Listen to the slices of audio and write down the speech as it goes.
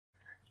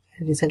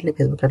Recently,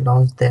 Facebook had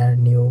launched their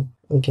new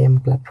game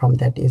platform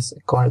that is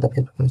called the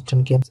Facebook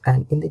Instant Games,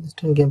 and in the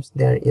Instant Games,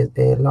 there is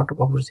a lot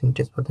of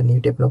opportunities for the new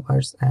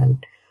developers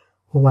and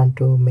who want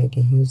to make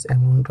a huge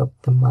amount of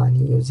the money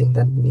using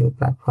the new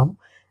platform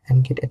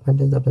and get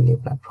advantage of the new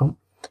platform.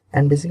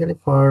 And basically,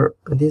 for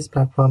this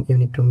platform, you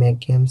need to make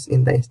games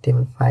in the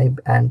HTML5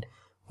 and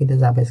with the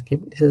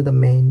JavaScript. This is the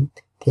main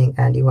thing,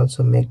 and you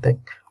also make the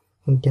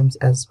games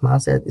as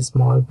much as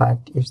small, but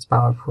it's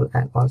powerful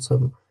and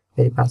also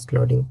very fast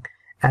loading.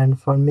 And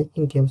for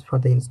making games for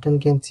the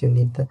instant games, you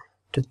need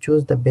to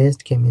choose the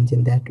best game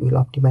engine that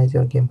will optimize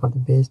your game for the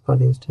best for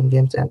the instant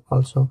games, and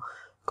also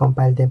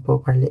compile them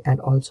properly, and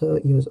also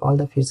use all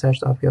the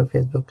features of your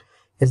Facebook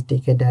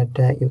SDK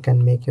that you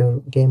can make your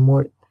game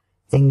more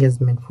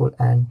engagementful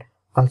and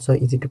also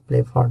easy to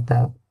play for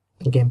the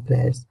game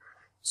players.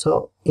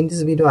 So in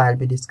this video I'll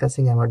be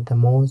discussing about the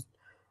most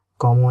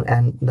common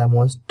and the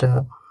most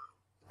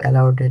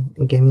allowed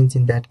game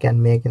engine that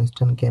can make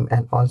instant game,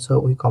 and also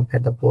we compare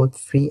the both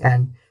free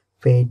and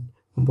paid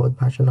both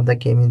version of the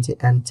game engine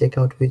and check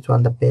out which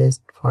one the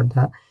best for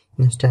the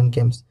instant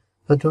games.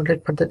 So don't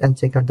wait for that and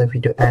check out the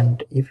video.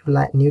 And if you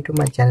like new to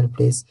my channel,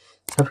 please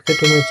subscribe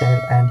to my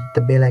channel and hit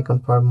the bell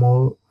icon for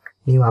more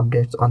new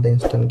updates on the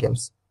instant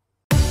games.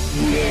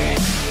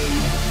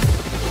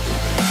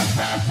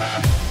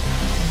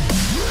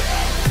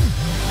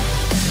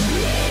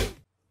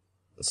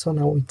 So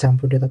now we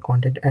jump into the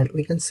content, and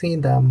we can see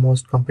the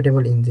most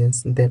compatible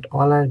engines that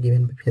all are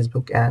given by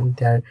Facebook and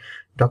their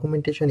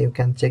documentation. You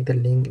can check the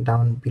link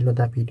down below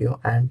the video,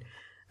 and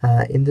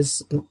in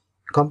this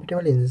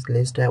compatible engines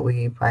list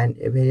we find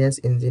various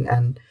engine,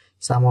 and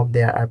some of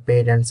them are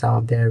paid and some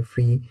of them are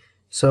free.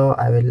 So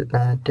I will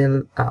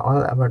tell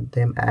all about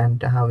them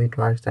and how it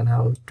works and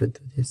how to do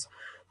this.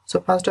 So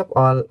first of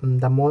all,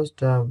 the most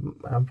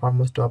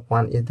foremost top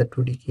one is the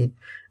 2D-Kit,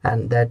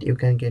 and that you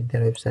can get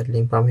their website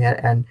link from here,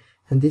 and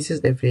this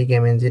is a free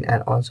game engine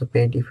and also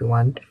paid if you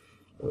want.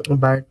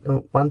 But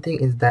one thing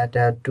is that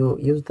to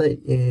use the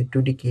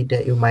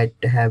 2D-Kit, you might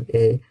have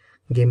a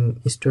game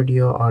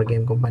studio or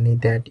game company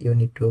that you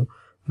need to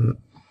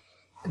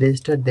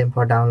register them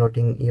for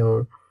downloading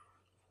your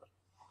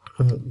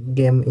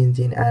game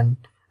engine and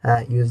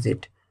use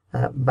it.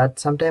 But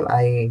sometimes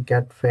I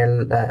got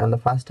failed on the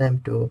first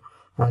time to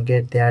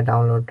get their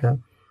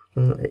download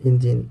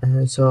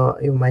engine. So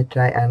you might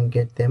try and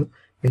get them,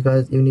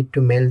 because you need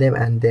to mail them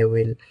and they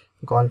will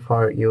call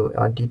for you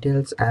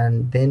details,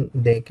 and then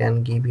they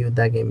can give you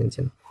the game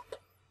engine.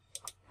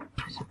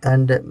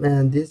 And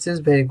this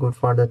is very good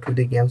for the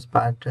 2D games,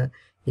 but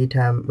it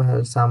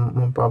have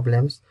some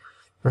problems.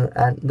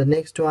 And the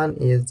next one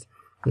is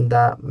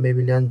the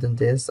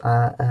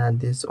Babylon.js.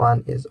 This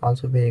one is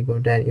also very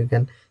good, and you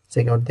can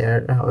check out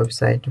their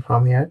website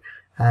from here.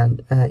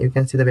 And you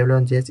can see the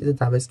Babylon.js is a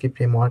JavaScript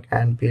framework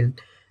and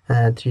build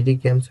 3D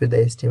games with the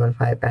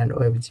HTML5 and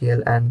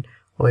WebGL and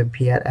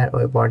WebVR and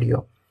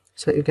WebAudio.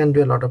 So you can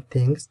do a lot of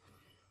things,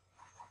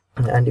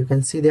 and you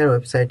can see their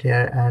website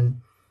here, and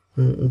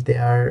they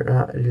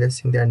are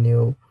releasing their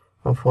new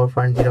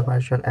 4.0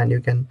 version, and you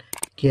can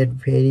get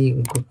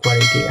very good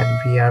quality and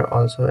VR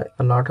also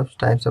a lot of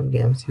types of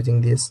games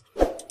using this.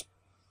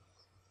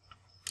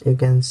 You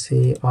can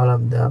see all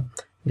of the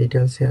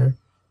details here.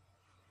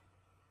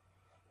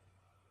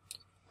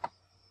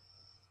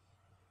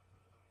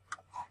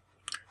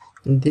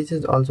 This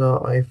is also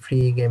a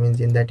free game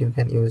engine that you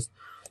can use.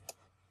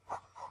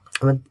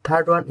 The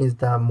third one is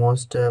the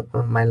most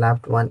my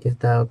loved one is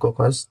the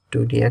Cocos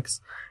 2DX,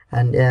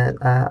 and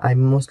I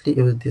mostly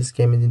use this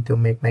game engine to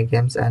make my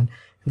games, and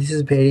this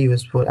is very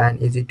useful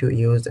and easy to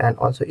use. And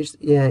also it's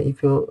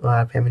if you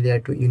are familiar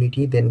to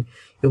Unity, then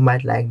you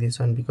might like this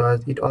one,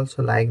 because it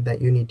also like the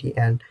Unity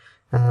and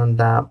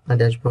the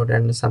dashboard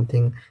and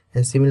something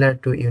similar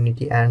to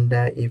Unity. And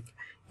if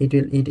it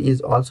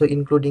is also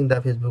including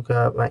the Facebook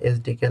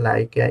SDK,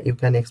 like you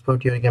can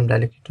export your game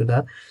directly to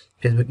the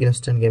Facebook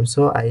instant game.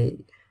 So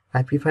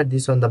I prefer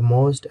this one the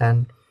most,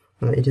 and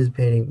it is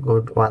very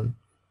good one,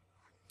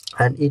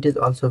 and it is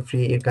also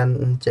free. You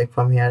can check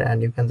from here,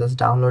 and you can just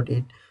download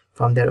it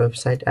from their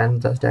website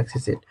and just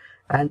access it.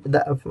 And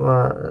the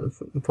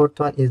fourth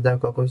one is the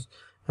Cocos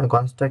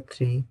Construct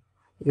 3.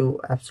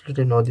 You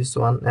absolutely know this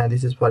one.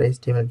 This is for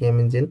HTML game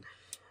engine,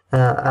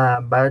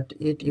 but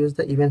it uses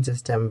the event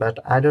system, but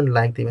I don't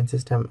like the event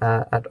system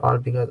at all,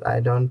 because I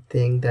don't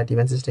think that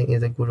event system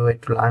is a good way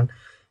to learn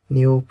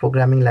new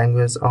programming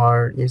language,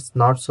 or it's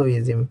not so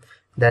easy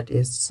that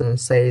is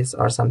says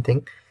or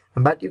something.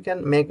 But you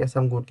can make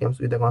some good games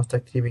with the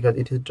Construct 3, because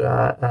it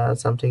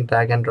is something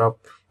drag and drop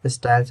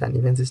styles and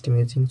event system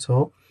using.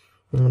 So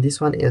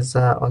this one is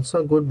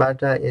also good,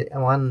 but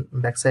one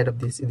backside of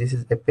this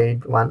is a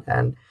paid one,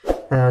 and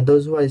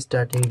those who are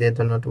starting, they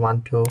do not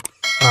want to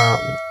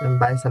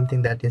buy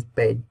something that is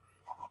paid.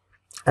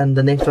 And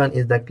the next one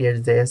is the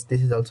Create.js.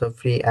 This is also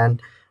free, and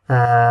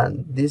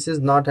this is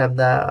not have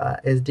the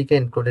SDK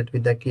included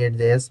with the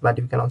Create.js, but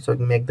you can also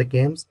make the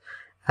games,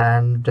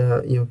 and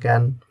you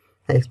can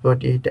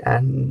export it,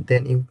 and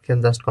then you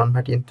can just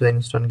convert it into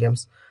instant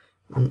games.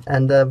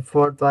 And the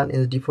fourth one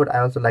is default. I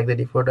also like the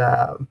default.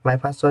 My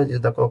first choice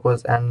is the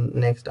Cocos, and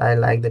next I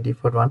like the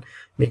default one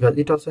because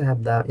it also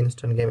have the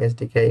instant game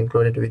SDK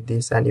included with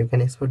this, and you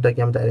can export the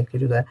game directly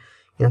to the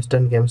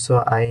instant game.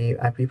 So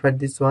I prefer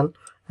this one,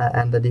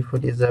 and the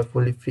default is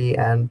fully free,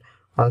 and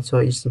also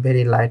it's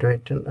very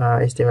lightweight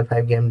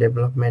HTML5 game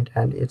development,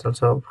 and it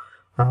also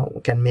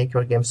can make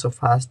your game so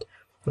fast.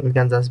 You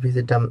can just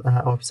visit the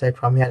website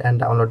from here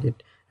and download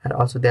it, and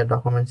also their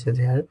documents is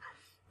here.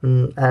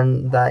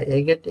 And the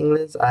Agate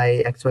English,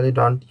 I actually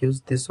don't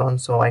use this one,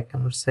 so I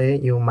cannot say.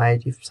 You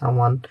might, if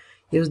someone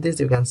use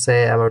this, you can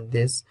say about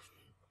this.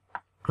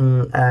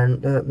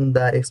 And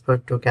the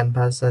export to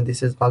canvas,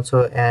 this is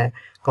also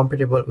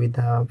compatible with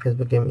the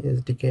Facebook game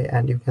SDK,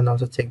 and you can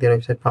also check their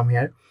website from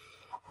here.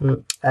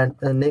 And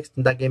next,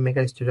 the Game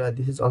Maker Studio.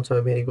 This is also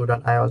a very good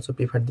one. I also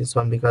prefer this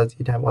one because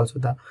it have also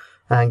the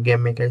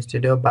Game Maker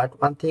Studio.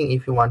 But one thing,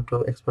 if you want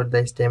to export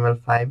the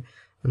HTML5,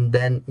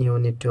 then you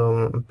need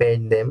to pay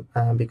them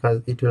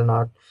because it will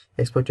not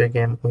export your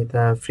game with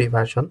a free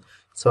version.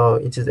 So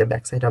it is a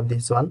backside of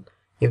this one.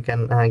 You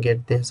can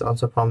get this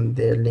also from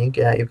the link.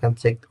 You can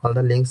check all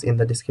the links in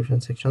the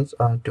description sections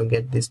to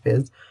get this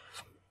page.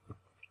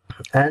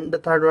 And the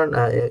third one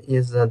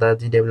is the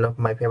GDevelop,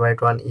 my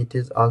favorite one. It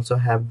is also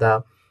have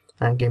the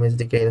game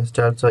SDK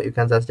installed, so you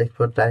can just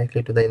export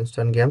directly to the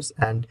instant games,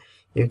 and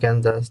you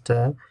can just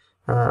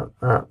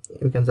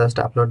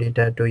upload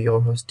it to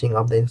your hosting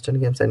of the instant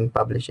games and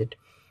publish it.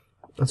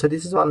 So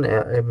this is one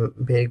a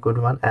very good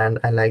one, and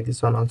I like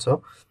this one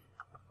also.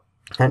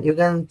 And you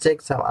can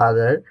check some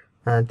other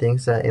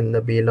things in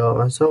the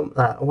below. So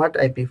what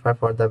I prefer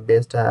for the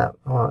best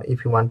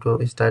if you want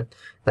to start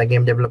the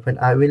game development,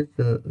 I will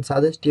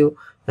suggest you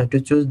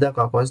to choose the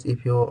Cocos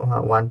if you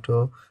want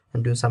to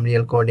do some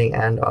real coding,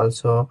 and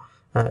also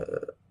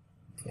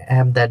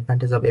have the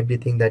advantage of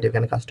everything that you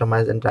can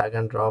customize and drag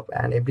and drop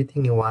and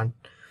everything you want.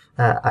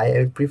 I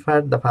will prefer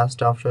the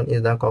first option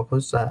is the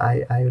Cocos.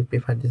 I will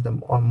prefer this the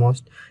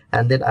most,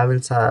 and then I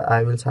will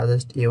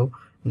suggest you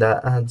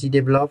the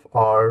GDevelop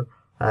or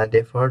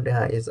default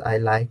is I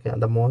like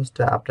the most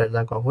after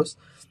the Cocos.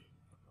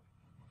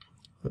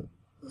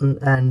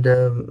 And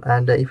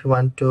if you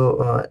want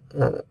to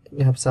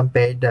have some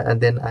paid,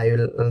 then I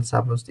will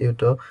suggest you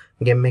to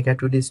Game Maker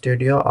 2D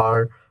Studio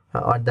or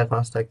the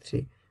Construct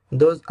 3.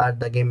 Those are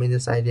the game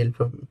engines I will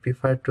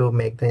prefer to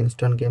make the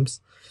instant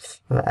games.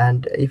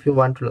 And if you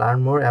want to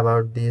learn more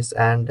about this,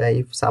 and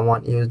if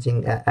someone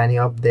using any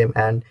of them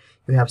and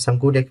you have some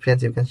good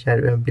experience, you can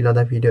share below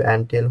the video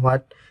and tell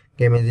what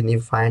game engine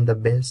you find the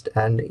best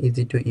and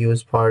easy to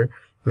use for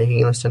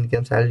making instant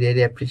games. I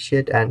really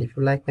appreciate. And if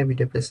you like my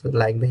video, please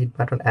like the hit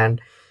button and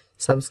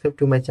subscribe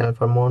to my channel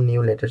for more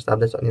new latest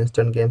updates on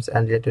instant games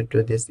and related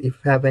to this.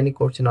 If you have any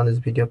question on this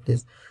video,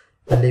 please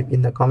leave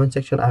in the comment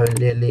section. I will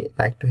really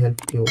like to help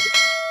you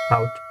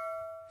out.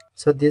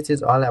 So this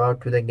is all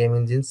about to the game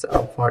engines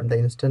for the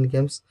instant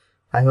games.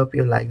 I hope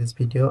you like this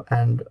video,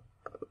 and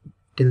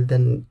till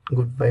then,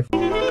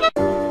 goodbye.